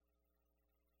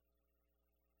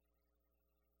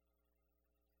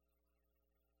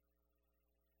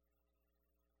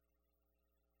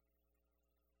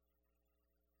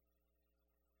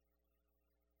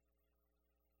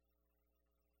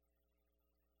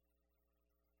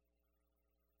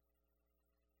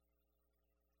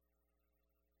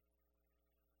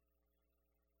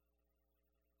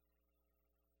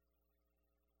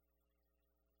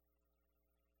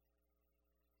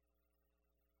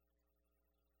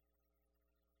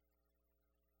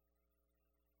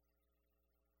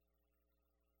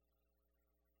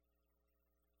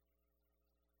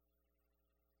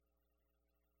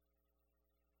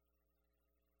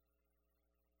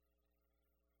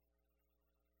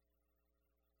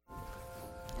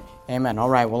Amen. All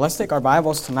right, well, let's take our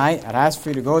Bibles tonight. I'd ask for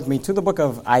you to go with me to the book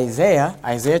of Isaiah,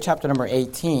 Isaiah chapter number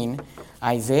 18.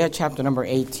 Isaiah chapter number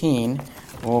 18.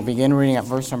 We'll begin reading at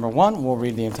verse number 1. We'll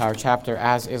read the entire chapter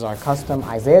as is our custom.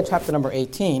 Isaiah chapter number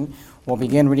 18. We'll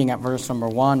begin reading at verse number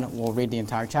 1. We'll read the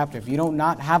entire chapter. If you do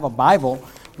not have a Bible,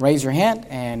 raise your hand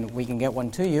and we can get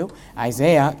one to you.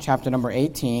 Isaiah chapter number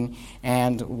 18,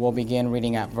 and we'll begin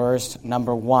reading at verse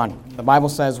number 1. The Bible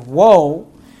says, "Woe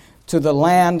to the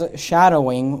land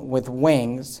shadowing with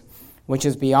wings, which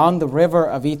is beyond the river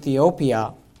of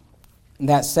Ethiopia,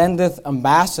 that sendeth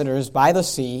ambassadors by the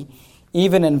sea,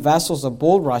 even in vessels of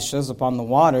bulrushes upon the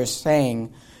waters,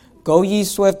 saying, Go ye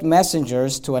swift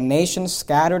messengers to a nation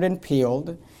scattered and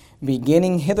peeled,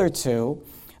 beginning hitherto,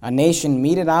 a nation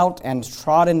meted out and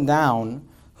trodden down,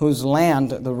 whose land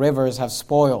the rivers have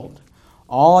spoiled.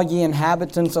 All ye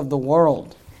inhabitants of the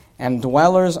world, and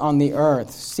dwellers on the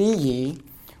earth, see ye,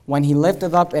 when he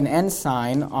lifteth up an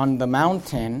ensign on the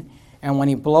mountain, and when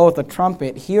he bloweth a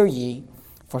trumpet, hear ye.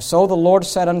 For so the Lord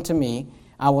said unto me,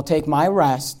 I will take my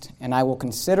rest, and I will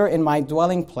consider in my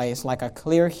dwelling place like a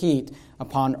clear heat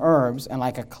upon herbs, and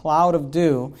like a cloud of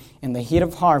dew in the heat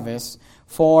of harvest.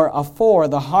 For afore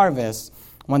the harvest,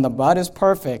 when the bud is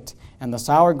perfect, and the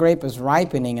sour grape is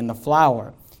ripening in the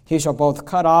flower, he shall both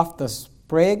cut off the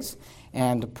sprigs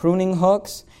and pruning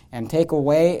hooks, and take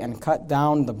away and cut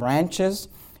down the branches,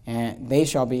 and they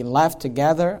shall be left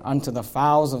together unto the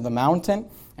fowls of the mountain,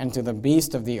 and to the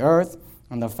beasts of the earth.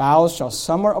 And the fowls shall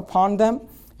summer upon them,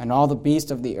 and all the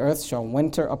beasts of the earth shall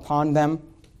winter upon them.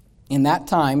 In that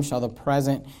time shall the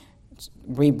present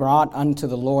be brought unto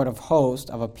the Lord of hosts,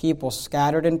 of a people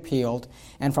scattered and peeled,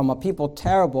 and from a people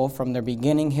terrible from their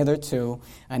beginning hitherto,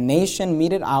 a nation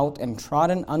meted out and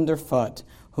trodden under foot,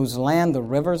 whose land the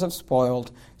rivers have spoiled,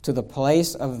 to the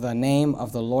place of the name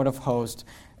of the Lord of hosts,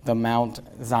 the Mount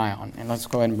Zion." And let's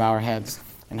go ahead and bow our heads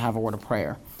and have a word of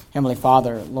prayer. Heavenly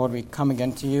Father, Lord, we come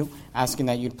again to you, asking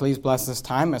that you'd please bless this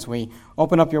time as we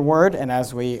open up your word and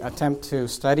as we attempt to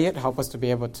study it. Help us to be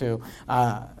able to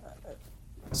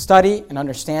study and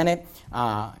understand it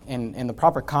in the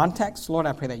proper context. Lord,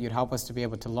 I pray that you'd help us to be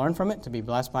able to learn from it, to be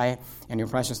blessed by it. In your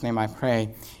precious name I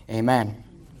pray. Amen.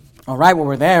 All right, well,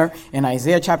 we're there in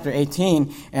Isaiah chapter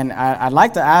 18, and I'd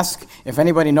like to ask if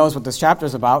anybody knows what this chapter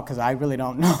is about, because I really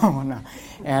don't know.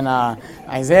 And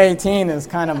Isaiah 18 is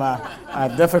kind of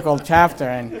a difficult chapter,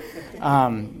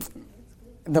 and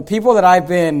the people that I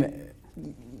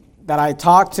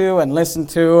talk to and listen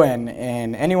to,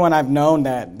 and anyone I've known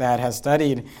that has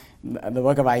studied the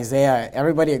book of Isaiah,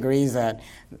 everybody agrees that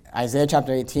Isaiah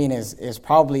chapter 18 is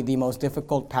probably the most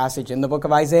difficult passage in the book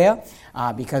of Isaiah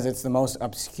because it's the most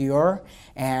obscure.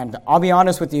 And I'll be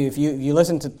honest with you, if you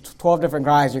listen to 12 different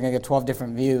guys, you're going to get 12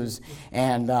 different views.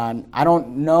 And I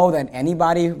don't know that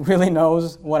anybody really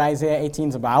knows what Isaiah 18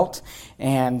 is about.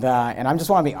 And I just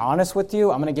want to be honest with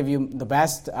you. I'm going to give you the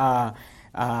best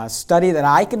study that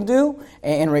I can do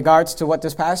in regards to what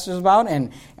this passage is about,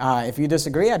 and if you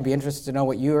disagree, I'd be interested to know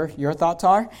what your thoughts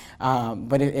are.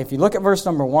 But if you look at verse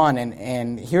number 1,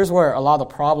 and here's where a lot of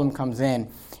the problem comes in.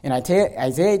 In Isaiah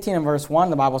 18 and verse 1,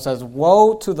 the Bible says,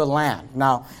 "Woe to the land."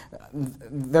 Now,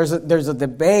 there's a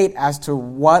debate as to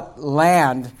what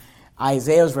land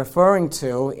Isaiah is referring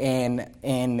to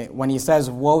in when he says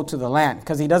 "woe to the land,"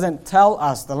 because he doesn't tell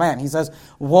us the land. He says,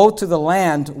 "Woe to the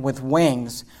land with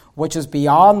wings, which is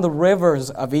beyond the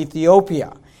rivers of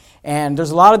Ethiopia." And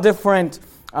there's a lot of different,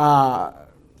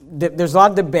 there's a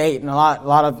lot of debate, and a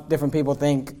lot of different people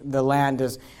think the land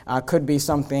could be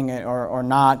something or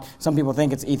not. Some people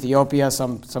think it's Ethiopia.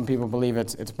 Some people believe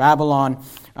it's Babylon.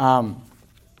 And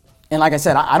like I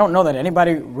said, I don't know that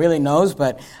anybody really knows,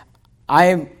 but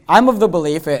I'm of the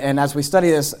belief, and as we study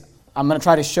this, I'm going to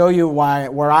try to show you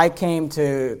where I came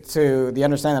to the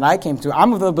understanding that I came to.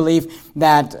 I'm of the belief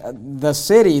that the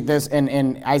city,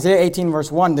 in Isaiah 18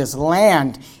 verse 1, this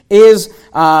land is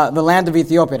the land of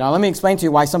Ethiopia. Now let me explain to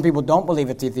you why some people don't believe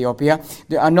it's Ethiopia.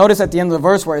 Notice at the end of the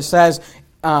verse where it says,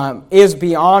 is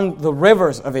beyond the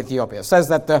rivers of Ethiopia. It says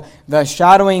that the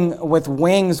shadowing with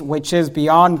wings, which is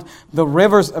beyond the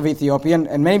rivers of Ethiopia.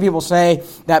 And many people say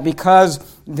that because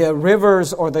the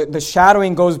rivers or the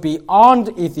shadowing goes beyond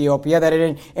Ethiopia, that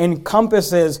it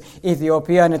encompasses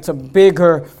Ethiopia and it's a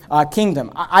bigger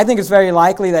kingdom. I think it's very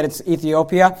likely that it's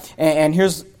Ethiopia, and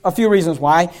here's a few reasons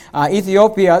why.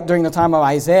 Ethiopia, during the time of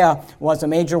Isaiah, was a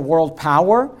major world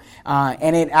power,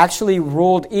 and it actually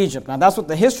ruled Egypt. Now, that's what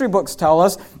the history books tell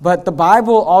us, but the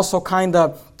Bible also kind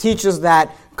of teaches that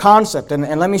concept,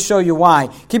 and let me show you why.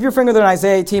 Keep your finger there in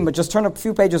Isaiah 18, but just turn a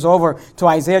few pages over to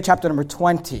Isaiah chapter number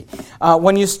 20.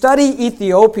 When you study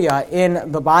Ethiopia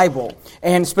in the Bible,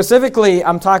 and specifically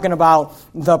I'm talking about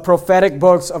the prophetic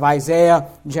books of Isaiah,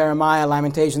 Jeremiah,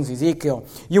 Lamentations, Ezekiel,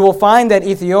 you will find that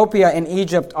Ethiopia and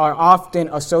Egypt are often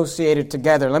associated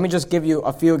together. Let me just give you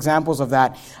a few examples of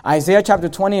that. Isaiah chapter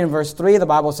 20 and verse 3, the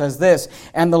Bible says this,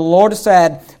 and the Lord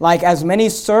said, like as my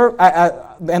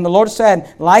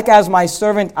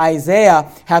servant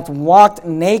Isaiah hath walked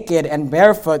naked and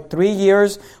barefoot 3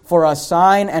 years for a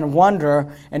sign and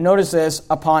wonder, and notice this,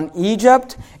 upon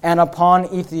Egypt and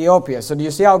upon Ethiopia. So do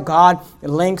you see how God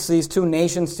links these two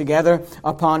nations together?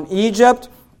 Upon Egypt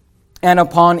and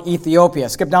upon Ethiopia.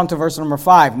 Skip down to verse number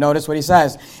 5. Notice what he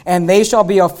says. And they shall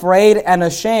be afraid and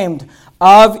ashamed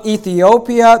of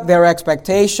Ethiopia, their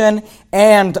expectation,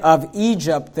 and of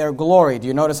Egypt, their glory. Do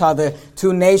you notice how the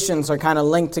two nations are kind of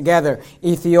linked together,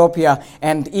 Ethiopia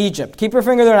and Egypt? Keep your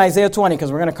finger there in Isaiah 20,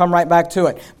 because we're going to come right back to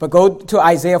it. But go to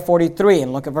Isaiah 43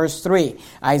 and look at verse 3.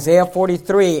 Isaiah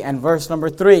 43 and verse number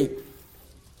 3.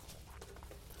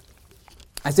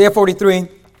 Isaiah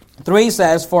 43:3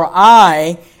 says, For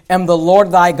I am the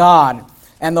Lord thy God,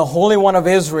 and the Holy One of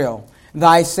Israel,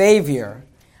 thy Savior.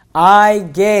 I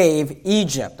gave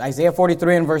Egypt. Isaiah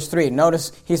 43 and verse 3.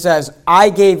 Notice he says, I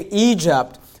gave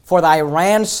Egypt for thy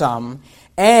ransom,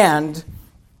 and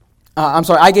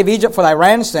I gave Egypt for thy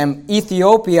ransom,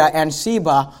 Ethiopia and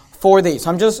Seba for thee.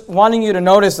 So I'm just wanting you to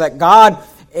notice that God,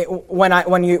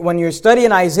 when you're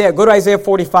studying Isaiah, go to Isaiah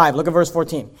 45. Look at verse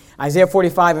 14. Isaiah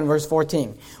 45 and verse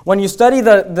 14. When you study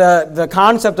the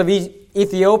concept of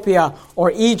Ethiopia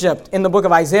or Egypt in the book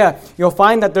of Isaiah, you'll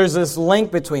find that there's this link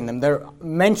between them. They're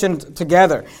mentioned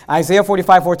together. Isaiah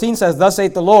 45:14 says, Thus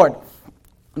saith the Lord,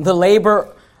 the labor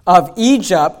of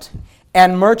Egypt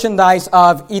and merchandise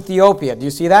of Ethiopia. Do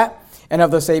you see that? And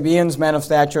of the Sabaeans, men of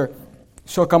stature,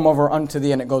 shall come over unto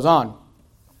thee, and it goes on.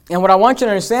 And what I want you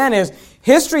to understand is,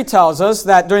 history tells us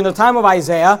that during the time of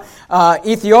Isaiah,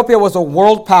 Ethiopia was a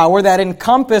world power that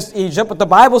encompassed Egypt, but the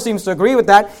Bible seems to agree with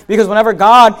that, because whenever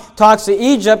God talks to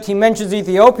Egypt, he mentions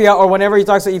Ethiopia, or whenever he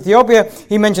talks to Ethiopia,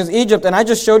 he mentions Egypt. And I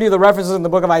just showed you the references in the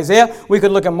book of Isaiah. We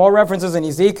could look at more references in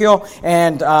Ezekiel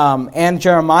and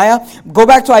Jeremiah. Go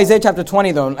back to Isaiah chapter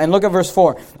 20, though, and look at verse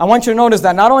 4. I want you to notice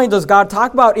that not only does God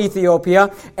talk about Ethiopia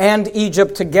and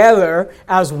Egypt together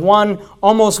as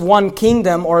almost one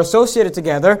kingdom or associated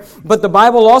together, but the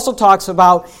Bible also talks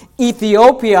about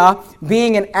Ethiopia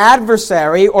being an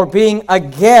adversary or being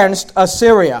against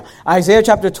Assyria. Isaiah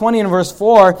chapter 20 and verse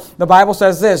 4, the Bible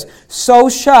says this, So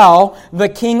shall the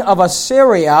king of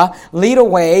Assyria lead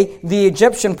away the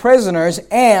Egyptian prisoners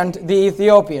and the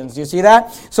Ethiopians. Do you see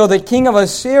that? So the king of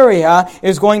Assyria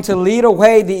is going to lead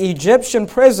away the Egyptian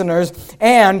prisoners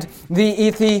and the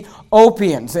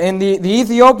Ethiopians. And the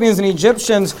Ethiopians and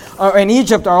Egyptians in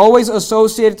Egypt are always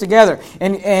associated together.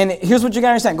 And here's what you got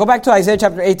to understand. Go back to Isaiah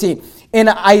chapter 18. In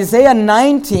Isaiah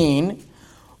 19,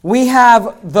 we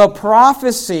have the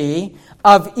prophecy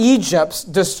of Egypt's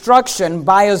destruction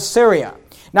by Assyria.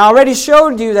 Now, I already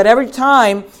showed you that every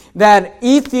time that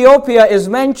Ethiopia is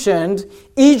mentioned,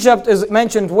 Egypt is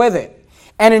mentioned with it.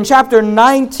 And in chapter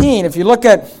 19, if you look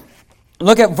at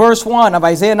verse 1 of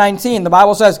Isaiah 19. The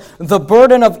Bible says, the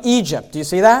burden of Egypt. Do you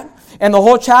see that? And the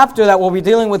whole chapter that we'll be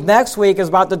dealing with next week is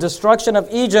about the destruction of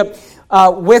Egypt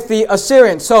with the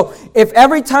Assyrians. So if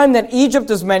every time that Egypt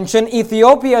is mentioned,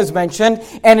 Ethiopia is mentioned,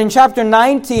 and in chapter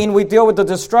 19 we deal with the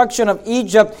destruction of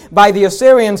Egypt by the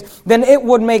Assyrians, then it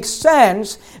would make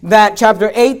sense that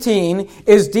chapter 18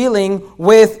 is dealing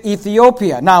with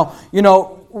Ethiopia. Now,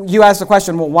 you ask the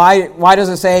question, well, why does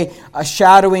it say a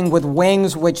shadowing with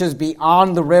wings which is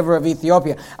beyond the river of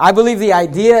Ethiopia? I believe the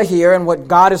idea here and what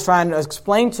God is trying to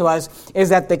explain to us is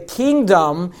that the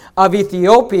kingdom of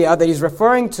Ethiopia that he's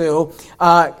referring to,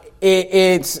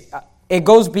 it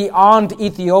goes beyond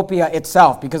Ethiopia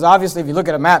itself. Because obviously if you look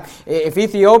at a map, if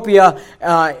Ethiopia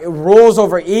rules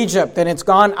over Egypt, then it's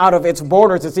gone out of its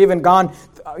borders. It's even gone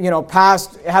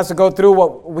past, it has to go through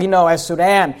what we know as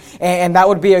Sudan. And that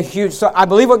would be a huge... So I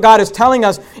believe what God is telling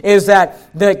us is that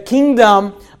the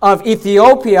kingdom of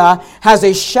Ethiopia has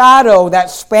a shadow that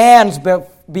spans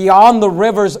beyond the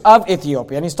rivers of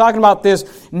Ethiopia. And he's talking about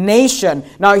this nation.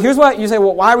 Now, here's what you say,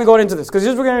 well, why are we going into this? Because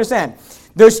here's what we're going to understand.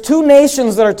 There's two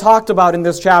nations that are talked about in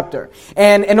this chapter.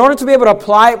 And in order to be able to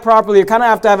apply it properly, you kind of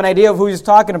have to have an idea of who he's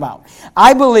talking about.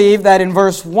 I believe that in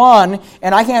verse 1,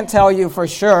 and I can't tell you for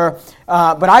sure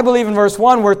But I believe in verse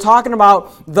 1, we're talking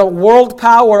about the world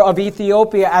power of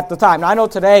Ethiopia at the time. Now, I know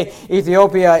today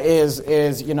Ethiopia is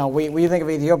we think of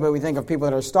Ethiopia, we think of people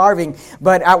that are starving.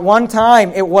 But at one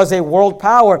time, it was a world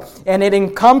power, and it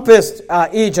encompassed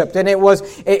Egypt. And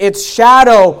its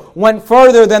shadow went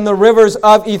further than the rivers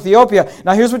of Ethiopia.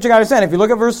 Now, here's what you got to understand. If you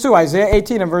look at verse 2, Isaiah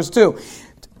 18 and verse 2,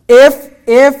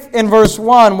 if in verse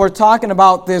 1 we're talking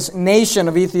about this nation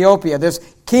of Ethiopia,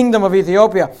 this kingdom of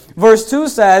Ethiopia, verse 2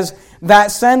 says,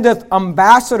 that sendeth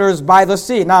ambassadors by the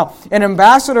sea. Now, an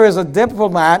ambassador is a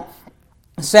diplomat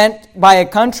sent by a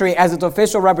country as its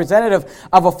official representative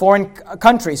of a foreign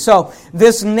country. So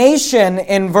this nation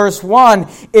in verse 1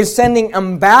 is sending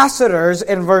ambassadors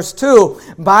in verse 2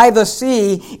 by the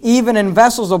sea, even in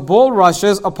vessels of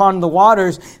bulrushes upon the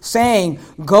waters, saying,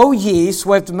 go ye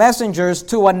swift messengers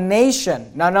to a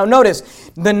nation. Now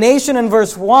notice, the nation in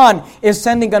verse 1 is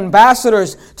sending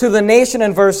ambassadors to the nation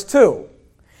in verse 2.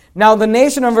 Now, the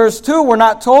nation in verse 2, we're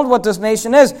not told what this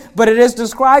nation is, but it is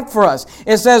described for us.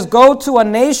 It says, go to a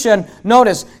nation,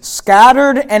 notice,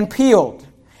 scattered and peeled,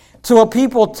 to a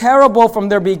people terrible from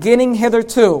their beginning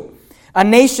hitherto, a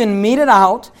nation meted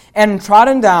out and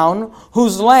trodden down,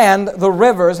 whose land the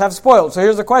rivers have spoiled. So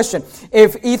here's the question.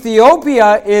 If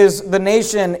Ethiopia is the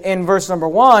nation in verse number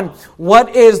 1,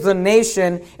 what is the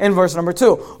nation in verse number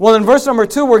 2? Well, in verse number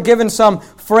 2, we're given some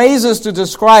phrases to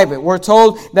describe it. We're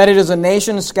told that it is a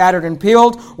nation scattered and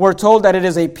peeled. We're told that it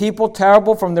is a people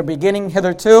terrible from their beginning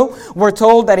hitherto. We're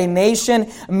told that a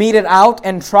nation meted out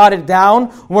and trodden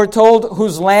down. We're told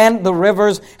whose land the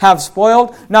rivers have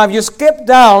spoiled. Now, if you skip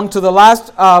down to the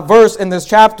last verse in this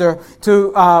chapter,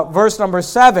 to verse number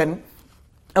 7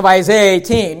 of Isaiah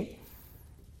 18,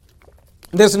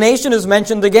 this nation is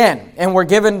mentioned again, and we're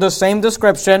given the same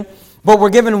description, but we're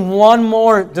given one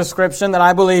more description that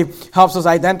I believe helps us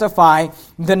identify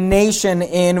the nation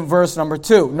in verse number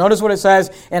 2. Notice what it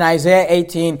says in Isaiah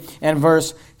 18 and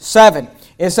verse 7.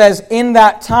 It says, in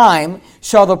that time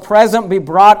shall the present be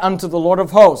brought unto the Lord of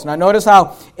hosts. Now notice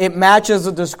how it matches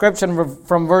the description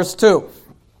from verse 2.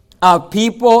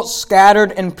 People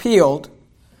scattered and peeled.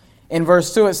 In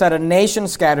verse 2 it said a nation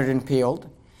scattered and peeled.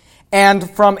 And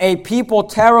from a people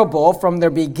terrible from their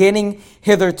beginning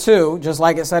hitherto, just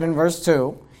like it said in verse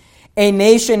 2. A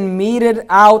nation meted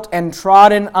out and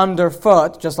trodden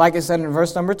underfoot, just like it said in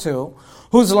verse number 2.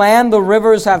 Whose land the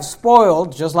rivers have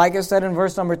spoiled, just like it said in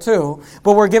verse number 2.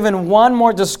 But we're given one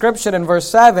more description in verse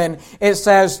 7. It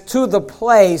says, to the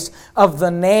place of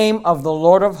the name of the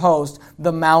Lord of hosts,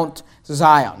 the Mount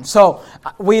Zion. So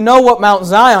we know what Mount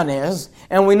Zion is,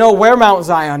 and we know where Mount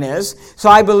Zion is. So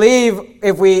I believe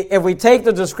if we take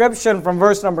the description from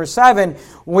verse number 7,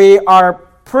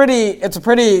 it's a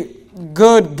pretty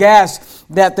good guess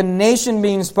that the nation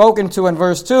being spoken to in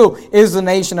verse 2 is the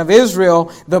nation of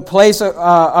Israel, the place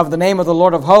of the name of the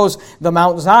Lord of hosts, the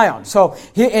Mount Zion. So,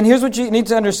 here's what you need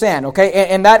to understand, okay?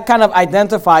 And that kind of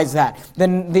identifies that.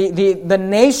 The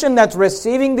nation that's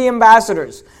receiving the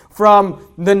ambassadors from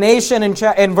the nation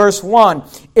in verse 1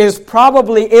 is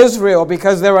probably Israel,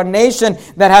 because they're a nation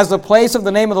that has the place of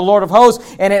the name of the Lord of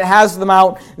hosts, and it has the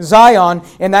Mount Zion,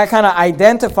 and that kind of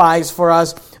identifies for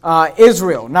us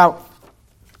Israel. Now,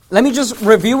 let me just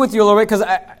review with you a little bit, because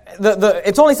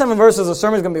it's only 7 verses. The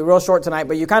sermon's going to be real short tonight,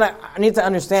 but you kind of need to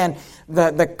understand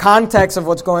the context of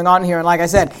what's going on here. And like I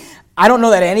said, I don't know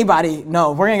that anybody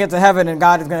knows. We're going to get to heaven, and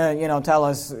God is going to tell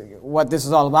us what this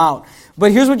is all about.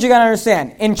 But here's what you got to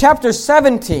understand. In chapter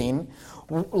 17,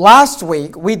 last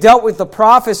week, we dealt with the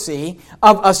prophecy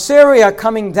of Assyria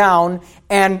coming down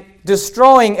and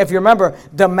destroying, if you remember,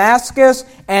 Damascus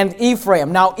and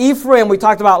Ephraim. Now, Ephraim, we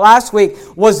talked about last week,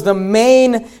 was the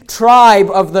main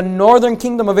tribe of the northern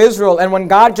kingdom of Israel. And when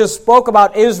God just spoke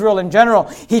about Israel in general,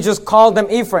 He just called them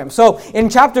Ephraim. So in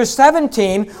chapter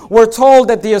 17, we're told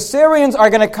that the Assyrians are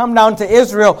going to come down to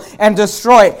Israel and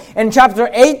destroy it. In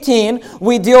chapter 18,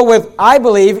 we deal with, I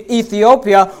believe,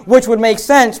 Ethiopia, which would make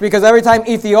sense because every time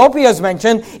Ethiopia is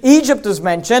mentioned, Egypt is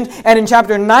mentioned. And in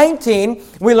chapter 19,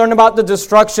 we learn about the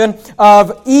destruction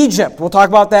of Egypt. We'll talk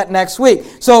about that next week.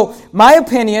 So my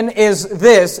opinion is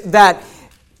this, that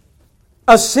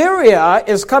Assyria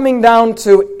is coming down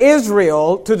to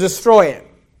Israel to destroy it.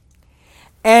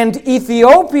 And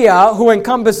Ethiopia, who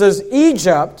encompasses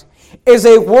Egypt, is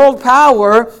a world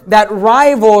power that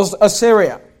rivals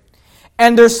Assyria.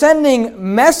 And they're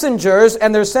sending messengers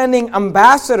and they're sending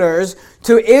ambassadors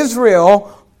to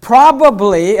Israel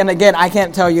Probably, and again, I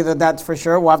can't tell you that that's for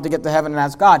sure. We'll have to get to heaven and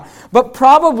ask God. But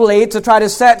probably to try to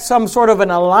set some sort of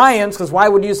an alliance, because why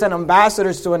would you send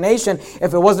ambassadors to a nation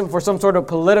if it wasn't for some sort of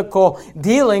political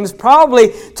dealings?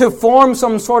 Probably to form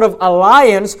some sort of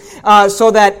alliance so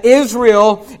that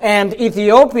Israel and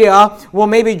Ethiopia will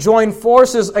maybe join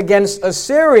forces against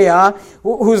Assyria,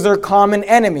 who's their common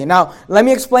enemy. Now, let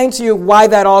me explain to you why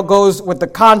that all goes with the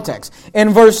context.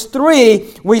 In verse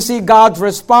 3, we see God's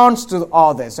response to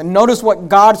all this. And notice what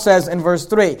God says in verse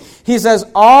 3. He says,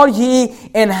 all ye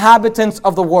inhabitants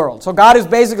of the world. So God is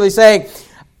basically saying,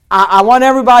 I want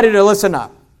everybody to listen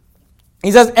up.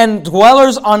 He says, and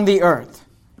dwellers on the earth,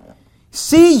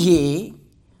 see ye,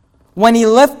 when he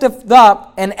lifteth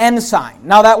up an ensign.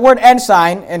 Now that word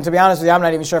ensign, and to be honest with you, I'm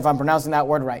not even sure if I'm pronouncing that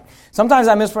word right. Sometimes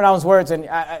I mispronounce words, and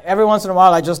every once in a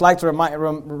while I just like to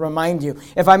remind you.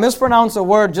 If I mispronounce a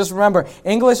word, just remember,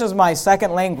 English is my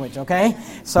second language, okay?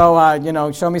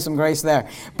 So, show me some grace there.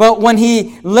 But when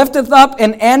he lifteth up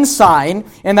an ensign,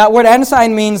 and that word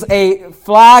ensign means a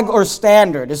flag or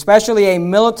standard, especially a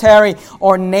military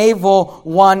or naval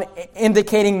one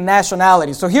indicating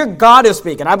nationality. So here God is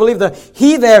speaking. I believe the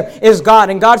he there is God.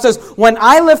 And God says, when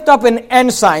I lift up an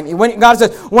ensign, God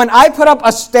says, when I put up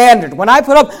a standard, when I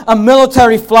put up a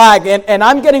military flag, and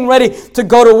I'm getting ready to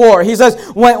go to war. He says,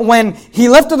 when he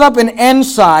lifted up an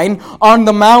ensign on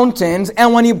the mountains,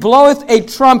 and when he bloweth a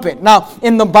trumpet. Now,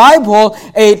 in the Bible,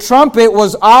 a trumpet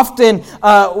was often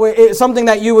something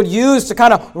that you would use to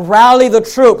kind of rally the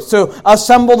troops, to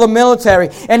assemble the military.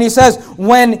 And he says,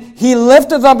 when he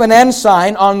lifteth up an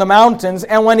ensign on the mountains,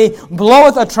 and when he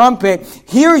bloweth a trumpet,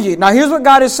 hear ye. Now, here's what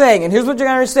God is saying, and here's what you're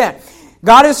going to understand.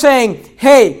 God is saying,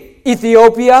 hey,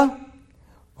 Ethiopia,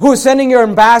 who's sending your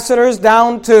ambassadors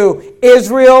down to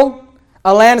Israel,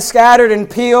 a land scattered and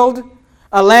peeled,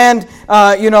 a land,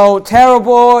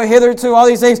 terrible hitherto, all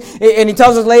these things. And he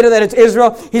tells us later that it's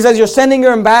Israel. He says, you're sending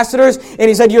your ambassadors. And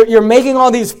he said, you're making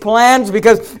all these plans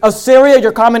because Assyria,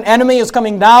 your common enemy, is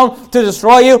coming down to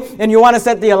destroy you. And you want to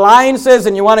set the alliances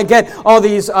and you want to get all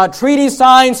these treaty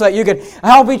signs so that you can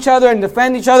help each other and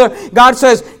defend each other. God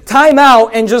says, time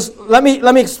out and just let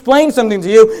me explain something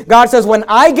to you. God says, when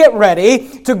I get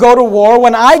ready to go to war,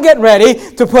 when I get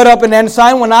ready to put up an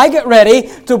ensign, when I get ready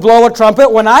to blow a trumpet,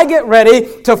 when I get ready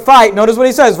to fight. Notice what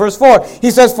he says, verse 4. He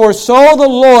says, for so the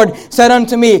Lord said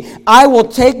unto me, I will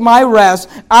take my rest,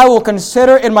 I will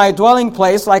consider in my dwelling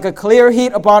place like a clear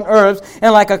heat upon earth,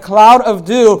 and like a cloud of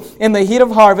dew in the heat of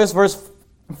harvest. Verse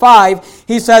 5,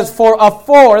 he says,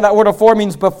 that word afore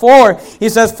means before. He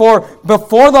says, for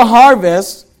before the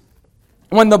harvest,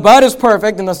 when the bud is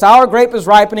perfect, and the sour grape is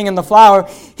ripening in the flower,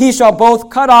 he shall both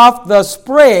cut off the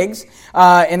sprigs,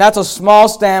 and that's a small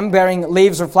stem bearing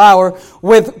leaves or flower,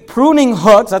 with pruning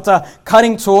hooks. That's a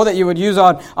cutting tool that you would use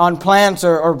on plants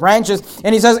or branches.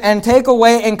 And he says, and take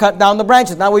away and cut down the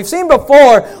branches. Now, we've seen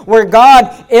before where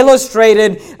God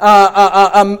illustrated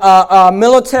a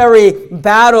military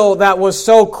battle that was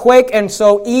so quick and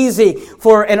so easy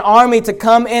for an army to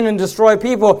come in and destroy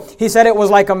people. He said it was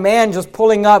like a man just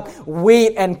pulling up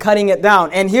wheat and cutting it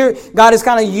down. And here, God is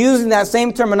kind of using that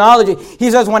same terminology. He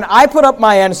says, when I put up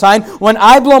my ensign, when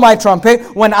I blow my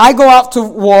trumpet, when I go out to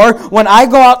war, when I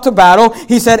go out to battle,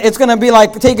 he said it's going to be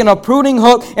like taking a pruning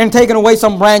hook and taking away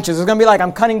some branches. It's going to be like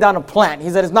I'm cutting down a plant. He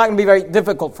said it's not going to be very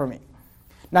difficult for me.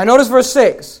 Now notice verse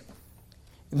 6.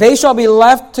 They shall be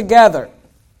left together.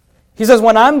 He says,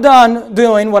 when I'm done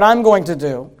doing what I'm going to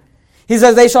do, he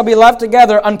says they shall be left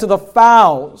together unto the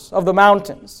fowls of the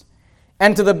mountains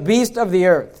and to the beast of the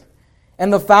earth.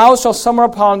 And the fowls shall summer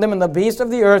upon them, and the beast of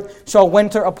the earth shall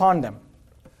winter upon them.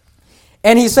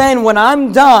 And he's saying, when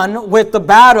I'm done with the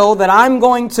battle that I'm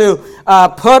going to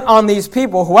put on these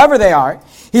people, whoever they are,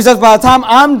 he says, by the time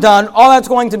I'm done, all that's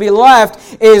going to be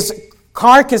left is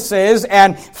carcasses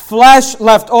and flesh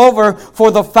left over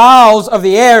for the fowls of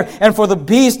the air and for the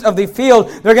beast of the field.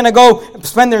 They're going to go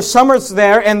spend their summers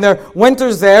there and their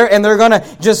winters there, and they're going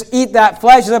to just eat that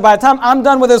flesh. He said, by the time I'm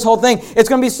done with this whole thing, it's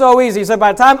going to be so easy. He said,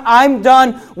 by the time I'm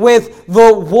done with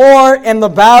the war and the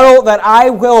battle that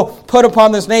I will put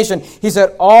upon this nation, he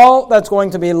said, all that's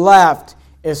going to be left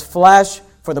is flesh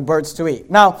for the birds to eat.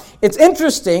 Now, it's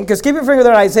interesting, because keep your finger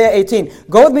there in Isaiah 18.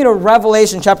 Go with me to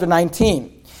Revelation chapter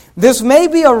 19. This may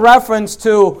be a reference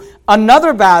to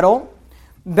another battle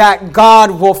that God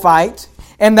will fight,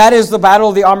 and that is the battle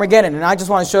of the Armageddon. And I just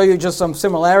want to show you just some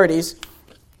similarities.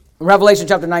 Revelation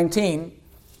chapter 19.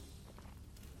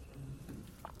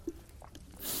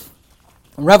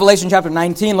 Revelation chapter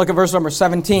 19, look at verse number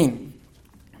 17.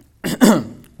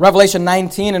 Revelation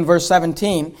 19 and verse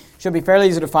 17 should be fairly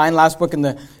easy to find. Last book in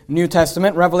the New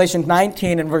Testament. Revelation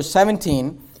 19 and verse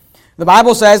 17. The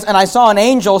Bible says, "And I saw an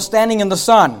angel standing in the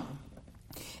sun,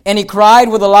 and he cried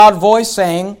with a loud voice,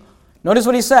 saying," notice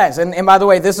what he says. And by the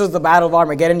way, this is the Battle of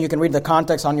Armageddon. You can read the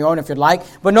context on your own if you'd like.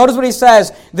 But notice what he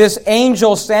says. This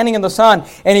angel standing in the sun,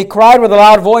 and he cried with a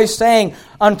loud voice, saying,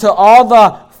 "Unto all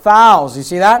the fowls," you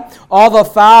see that? "All the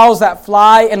fowls that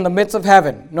fly in the midst of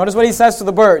heaven." Notice what he says to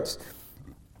the birds.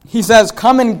 He says,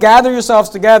 "Come and gather yourselves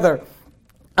together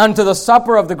unto the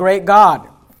supper of the great God,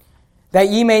 that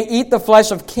ye may eat the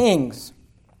flesh of kings,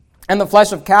 and the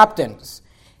flesh of captains,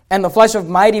 and the flesh of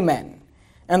mighty men,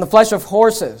 and the flesh of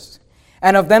horses,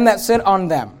 and of them that sit on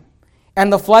them,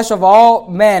 and the flesh of all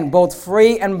men, both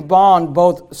free and bond,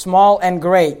 both small and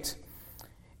great.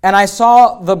 And I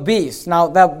saw the beast." Now,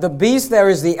 the beast there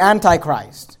is the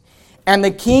Antichrist. "And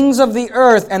the kings of the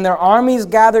earth and their armies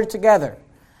gathered together."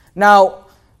 Now,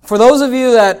 for those of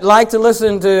you that like to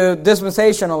listen to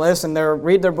dispensationalists and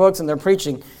read their books and their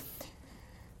preaching,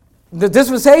 the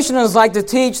dispensationalists like to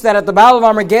teach that at the Battle of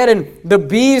Armageddon, the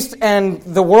beast and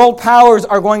the world powers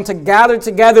are going to gather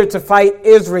together to fight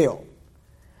Israel.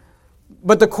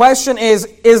 But the question is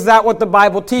that what the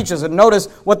Bible teaches? And notice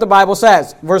what the Bible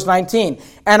says, verse 19.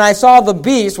 "And I saw the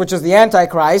beast," which is the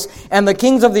Antichrist, "and the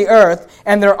kings of the earth,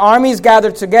 and their armies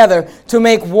gathered together to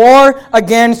make war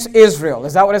against Israel."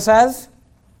 Is that what it says?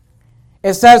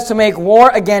 It says to make war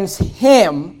against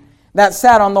him that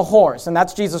sat on the horse, and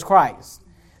that's Jesus Christ.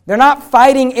 They're not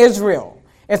fighting Israel.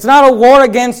 It's not a war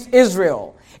against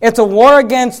Israel. It's a war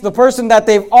against the person that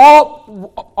they've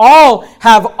all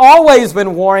have always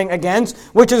been warring against,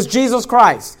 which is Jesus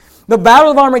Christ. The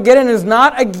Battle of Armageddon is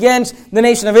not against the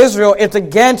nation of Israel. It's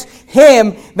against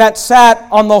him that sat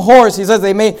on the horse. He says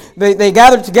they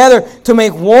gathered together to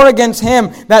make war against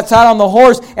him that sat on the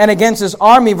horse and against his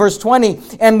army. Verse 20,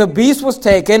 "And the beast was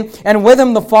taken, and with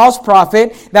him the false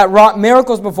prophet that wrought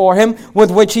miracles before him,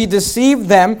 with which he deceived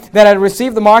them that had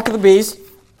received the mark of the beast,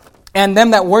 and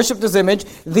them that worshipped his image.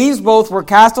 These both were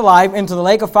cast alive into the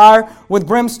lake of fire with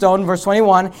brimstone," verse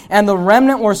 21, "and the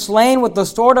remnant were slain with the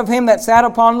sword of him that sat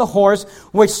upon the horse,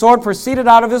 which sword proceeded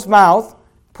out of his mouth."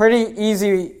 Pretty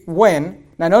easy win.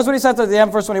 Now notice what he says at the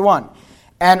end, verse 21.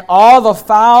 "And all the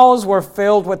fowls were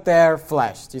filled with their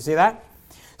flesh." Do you see that?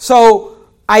 So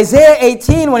Isaiah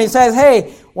 18, when he says,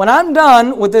 "Hey, when I'm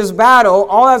done with this battle,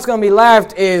 all that's going to be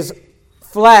left is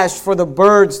flesh for the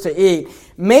birds to eat,"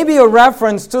 maybe a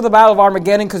reference to the Battle of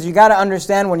Armageddon, because you got to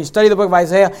understand when you study the book of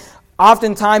Isaiah,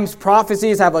 oftentimes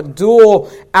prophecies have a dual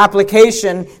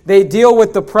application. They deal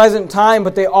with the present time,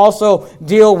 but they also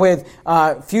deal with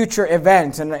future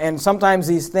events. And sometimes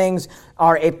these things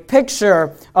are a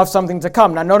picture of something to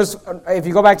come. Now notice, if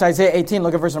you go back to Isaiah 18,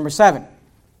 look at verse number 7.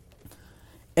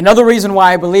 Another reason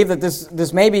why I believe that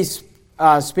this may be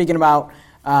speaking about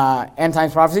end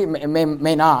times prophecy, it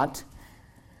may not.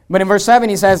 But in verse 7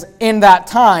 he says, "In that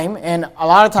time," and a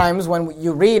lot of times when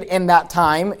you read "in that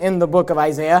time" in the book of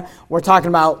Isaiah, we're talking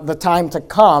about the time to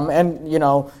come and,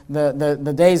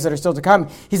 the days that are still to come.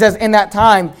 He says, "In that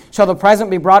time shall the present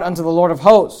be brought unto the Lord of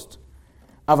hosts,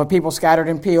 of a people scattered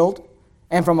and peeled,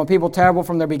 and from a people terrible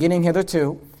from their beginning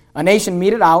hitherto, a nation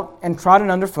meted out and trodden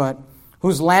underfoot,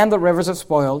 whose land the rivers have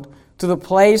spoiled, to the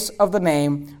place of the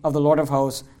name of the Lord of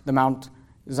hosts, the Mount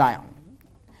Zion."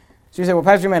 So you say, "Well,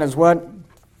 Pastor Jimenez, what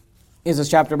is this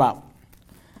chapter about?"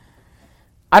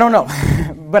 I don't know,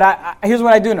 but here's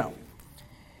what I do know.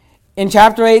 In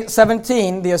chapter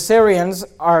 17, the Assyrians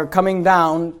are coming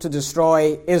down to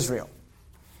destroy Israel.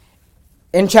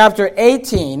 In chapter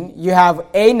 18, you have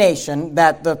a nation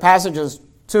that the passage is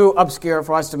too obscure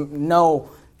for us to know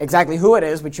exactly who it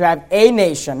is, but you have a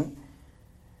nation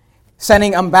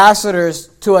sending ambassadors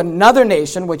to another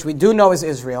nation, which we do know is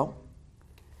Israel.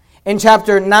 In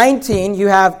chapter 19, you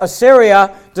have Assyria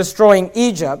destroying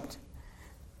Egypt.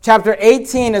 Chapter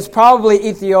 18 is probably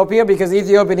Ethiopia, because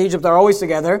Ethiopia and Egypt are always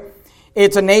together.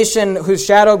 It's a nation whose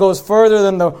shadow goes further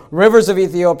than the rivers of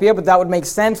Ethiopia, but that would make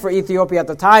sense for Ethiopia at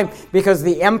the time, because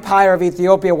the empire of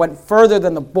Ethiopia went further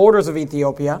than the borders of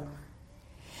Ethiopia.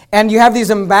 And you have these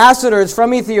ambassadors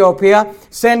from Ethiopia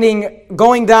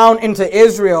going down into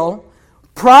Israel,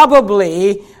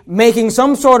 probably making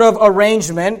some sort of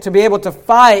arrangement to be able to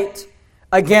fight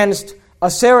against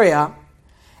Assyria.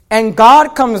 And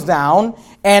God comes down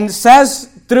and says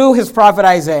through his prophet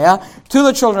Isaiah to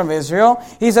the children of Israel,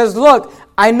 he says, "Look,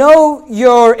 I know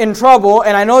you're in trouble,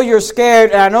 and I know you're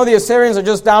scared, and I know the Assyrians are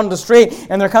just down the street,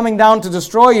 and they're coming down to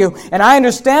destroy you. And I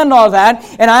understand all that,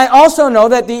 and I also know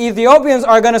that the Ethiopians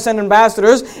are going to send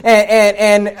ambassadors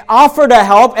and offer to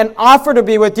help, and offer to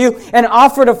be with you, and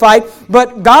offer to fight."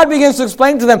 But God begins to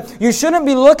explain to them, you shouldn't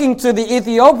be looking to the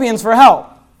Ethiopians for help.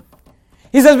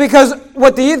 He says, because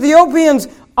what the Ethiopians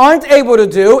aren't able to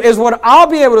do is what I'll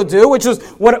be able to do, which is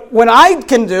what I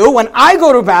can do when I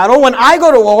go to battle, when I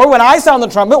go to war, when I sound the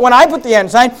trumpet, when I put the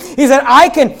ensign. He said, I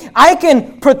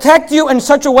can protect you in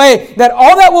such a way that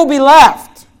all that will be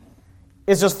left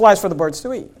is just flesh for the birds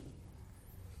to eat.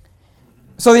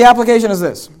 So the application is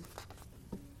this.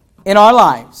 In our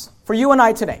lives, for you and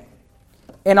I today,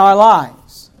 in our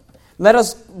lives, let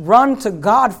us run to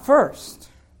God first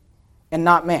and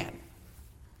not man.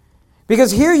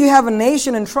 Because here you have a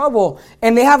nation in trouble,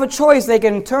 and they have a choice. They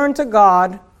can turn to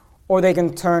God or they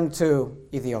can turn to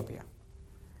Ethiopia.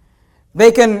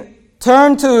 They can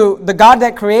turn to the God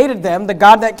that created them, the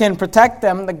God that can protect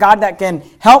them, the God that can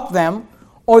help them,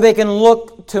 or they can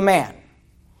look to man.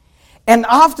 And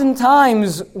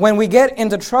oftentimes, when we get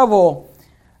into trouble,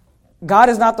 God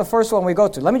is not the first one we go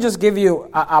to. Let me just give you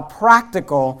a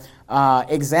practical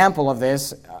example of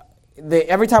this.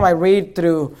 Every time I read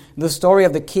through the story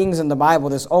of the kings in the Bible,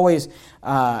 this always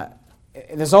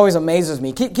amazes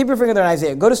me. Keep your finger there in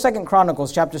Isaiah. Go to 2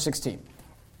 Chronicles chapter 16.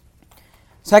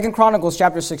 2 Chronicles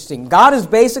chapter 16. God is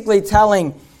basically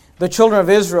telling the children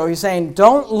of Israel, He's saying,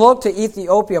 don't look to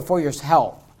Ethiopia for your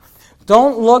help.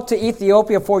 Don't look to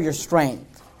Ethiopia for your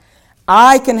strength.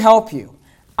 I can help you.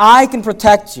 I can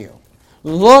protect you.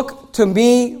 Look to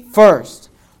me first.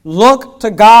 Look to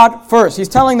God first. He's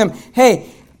telling them, hey,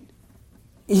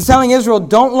 He's telling Israel,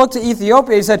 don't look to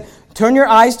Ethiopia. He said, turn your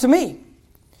eyes to me.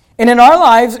 And in our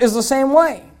lives is the same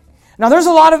way. Now, there's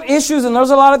a lot of issues and there's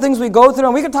a lot of things we go through,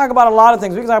 and we can talk about a lot of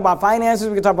things. We can talk about finances,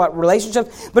 we can talk about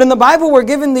relationships. But in the Bible, we're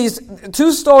given these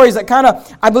two stories that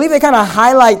I believe they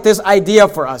highlight this idea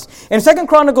for us. In 2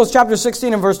 Chronicles chapter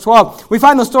 16 and verse 12, we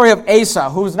find the story of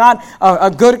Asa, who's not a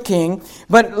good king.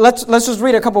 But let's just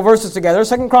read a couple verses together.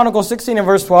 2 Chronicles 16 and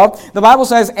verse 12, the Bible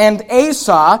says, and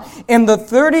Asa, in the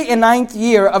 39th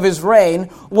year of his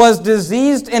reign, was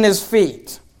diseased in his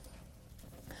feet,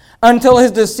 until his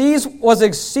disease was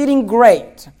exceeding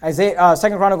great. 2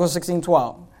 Chronicles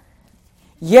 16:12.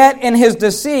 Yet in his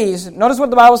disease, notice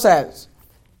what the Bible says,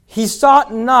 he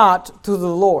sought not to the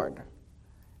Lord,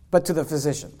 but to the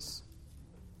physicians.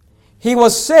 He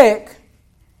was sick,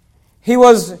 he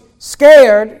was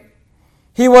scared,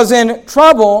 he was in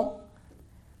trouble,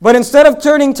 but instead of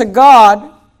turning to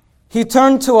God, he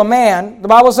turned to a man. The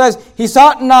Bible says he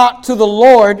sought not to the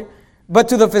Lord, but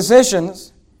to the physicians.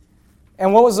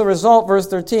 And what was the result? Verse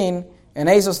 13, and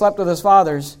Asa slept with his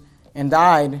fathers and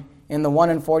died in the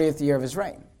 41st year of his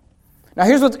reign. Now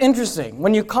here's what's interesting.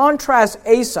 When you contrast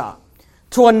Asa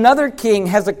to another king,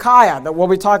 Hezekiah, that we'll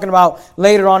be talking about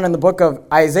later on in the book of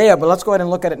Isaiah, but let's go ahead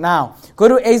and look at it now. Go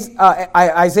to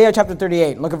Isaiah chapter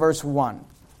 38 and look at verse 1.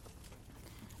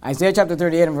 Isaiah chapter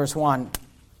 38 and verse 1.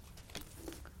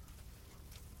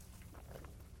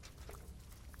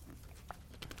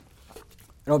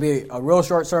 It'll be a real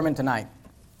short sermon tonight.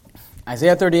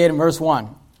 Isaiah 38 and verse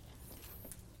 1.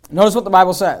 Notice what the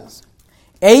Bible says.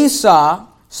 Asa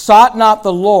sought not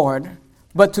the Lord,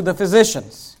 but to the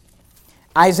physicians.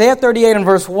 Isaiah 38 and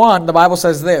verse 1, the Bible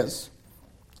says this.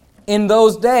 In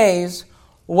those days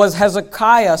was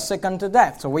Hezekiah sick unto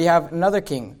death. So we have another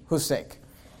king who's sick.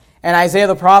 And Isaiah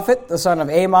the prophet, the son of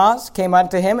Amoz, came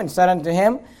unto him and said unto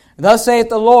him, Thus saith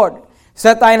the Lord,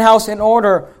 Set thine house in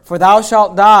order, for thou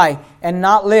shalt die and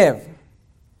not live.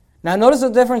 Now notice the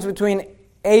difference between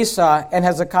Asa and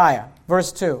Hezekiah.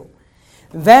 Verse 2.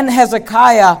 Then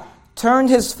Hezekiah turned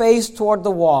his face toward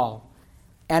the wall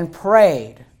and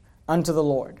prayed unto the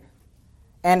Lord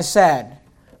and said,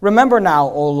 Remember now,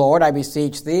 O Lord, I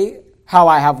beseech thee, how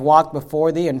I have walked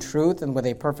before thee in truth and with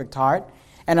a perfect heart,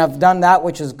 and have done that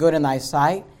which is good in thy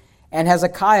sight. And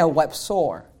Hezekiah wept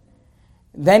sore.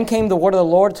 Then came the word of the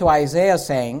Lord to Isaiah,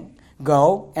 saying,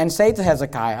 Go and say to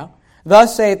Hezekiah,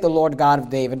 Thus saith the Lord God of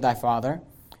David thy father,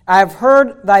 I have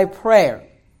heard thy prayer,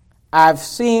 I have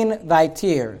seen thy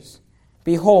tears.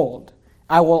 Behold,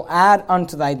 I will add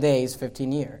unto thy days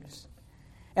 15 years.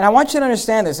 And I want you to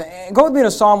understand this. Go with me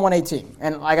to Psalm 118.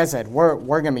 And like I said, we're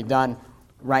going to be done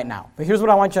right now. But here's what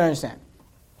I want you to understand.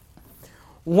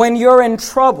 When you're in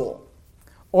trouble,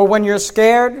 or when you're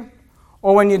scared,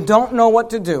 or when you don't know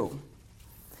what to do,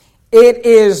 it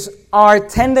is our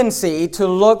tendency to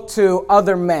look to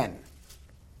other men.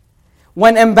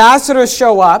 When ambassadors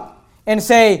show up and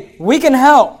say, we can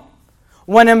help.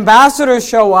 When ambassadors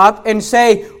show up and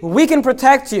say, we can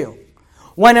protect you.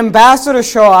 When ambassadors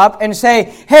show up and say,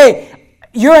 hey,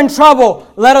 you're in trouble,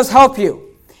 let us help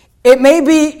you. It may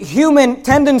be human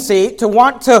tendency to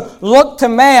want to look to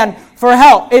man for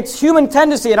help. It's human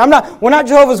tendency, and we're not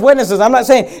Jehovah's Witnesses. I'm not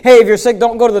saying, hey, if you're sick,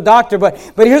 don't go to the doctor. But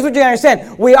here's what you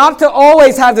understand. We ought to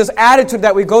always have this attitude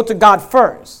that we go to God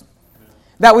first.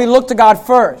 That we look to God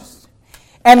first.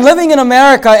 And living in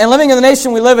America and living in the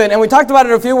nation we live in, and we talked about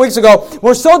it a few weeks ago,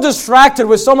 we're so distracted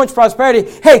with so much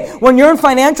prosperity. Hey, when you're in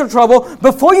financial trouble,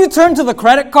 before you turn to the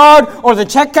credit card or the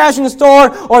check cashing store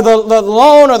or the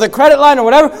loan or the credit line or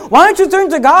whatever, why don't you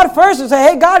turn to God first and say,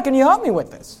 hey, God, can you help me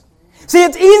with this? See,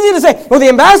 it's easy to say, well, the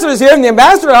ambassador is here and the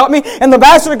ambassador helped me, and the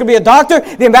ambassador could be a doctor,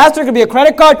 the ambassador could be a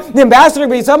credit card, the ambassador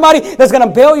could be somebody that's going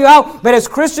to bail you out. But as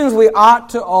Christians, we ought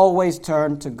to always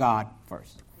turn to God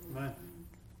first.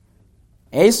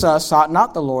 Asa sought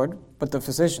not the Lord, but the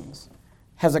physicians.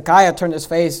 Hezekiah turned his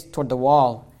face toward the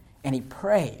wall, and he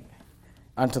prayed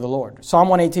unto the Lord. Psalm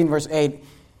 118, verse 8,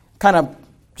 kind of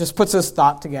just puts this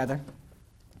thought together.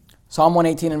 Psalm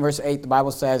 118 and verse 8, the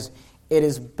Bible says, it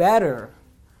is better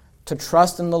to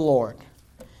trust in the Lord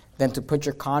than to put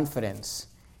your confidence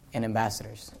in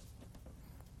ambassadors.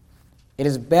 It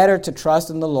is better to trust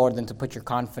in the Lord than to put your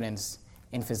confidence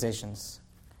in physicians.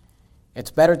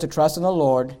 It's better to trust in the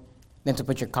Lord than to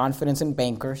put your confidence in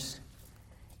bankers.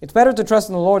 It's better to trust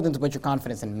in the Lord than to put your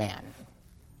confidence in man.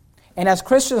 And as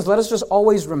Christians, let us just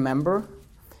always remember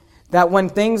that when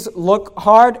things look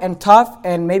hard and tough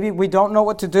and maybe we don't know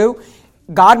what to do,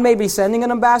 God may be sending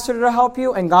an ambassador to help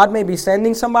you, and God may be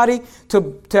sending somebody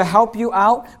to help you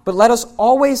out, but let us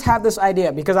always have this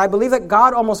idea, because I believe that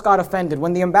God almost got offended.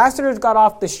 When the ambassadors got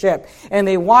off the ship and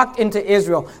they walked into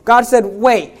Israel, God said,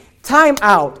 wait, time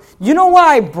out. You know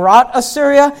why I brought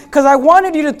Assyria? Because I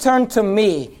wanted you to turn to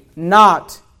me,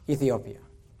 not Ethiopia.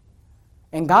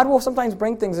 And God will sometimes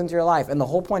bring things into your life. And the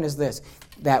whole point is this,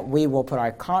 that we will put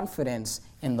our confidence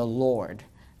in the Lord,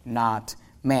 not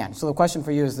man. So the question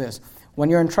for you is this. When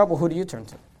you're in trouble, who do you turn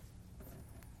to?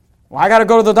 Well, I got to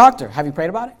go to the doctor. Have you prayed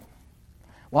about it?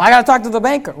 Well, I got to talk to the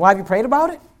banker. Well, have you prayed about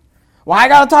it? Well, I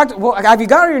got to talk to... Well, have you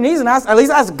got on your knees and at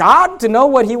least ask God to know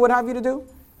what he would have you to do?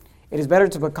 It is better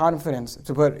to put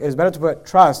it is better to put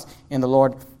trust in the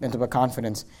Lord than to put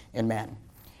confidence in man.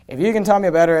 If you can tell me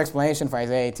a better explanation for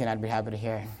Isaiah 18, I'd be happy to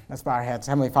hear it. Let's bow our heads.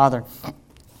 Heavenly Father,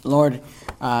 Lord,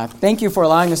 thank you for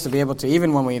allowing us to be able to,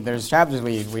 even when there's chapters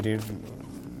we do,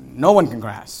 no one can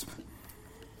grasp.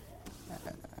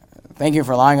 Thank you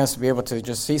for allowing us to be able to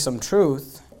just see some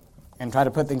truth and try to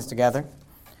put things together.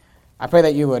 I pray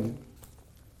that you would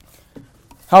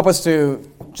help us to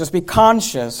just be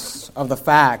conscious of the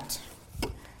fact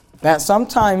that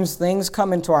sometimes things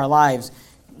come into our lives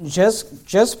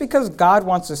just because God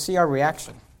wants to see our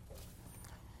reaction.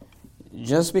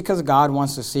 Just because God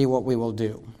wants to see what we will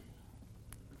do.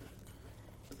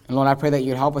 And Lord, I pray that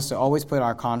you'd help us to always put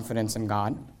our confidence in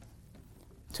God,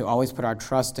 to always put our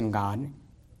trust in God,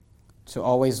 to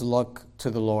always look to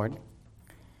the Lord,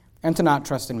 and to not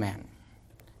trust in man,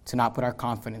 to not put our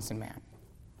confidence in man.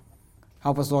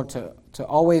 Help us, Lord, to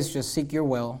always just seek your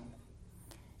will.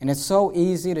 And it's so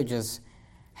easy to just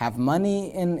have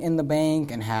money in the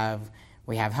bank and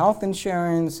we have health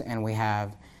insurance and we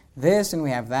have this and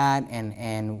we have that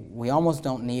and we almost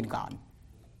don't need God.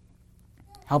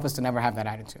 Help us to never have that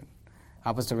attitude.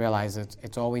 Help us to realize that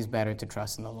it's always better to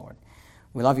trust in the Lord.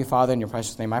 We love you, Father, in your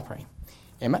precious name I pray.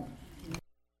 Amen.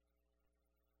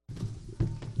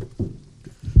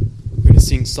 We're going to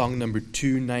sing song number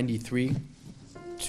 293.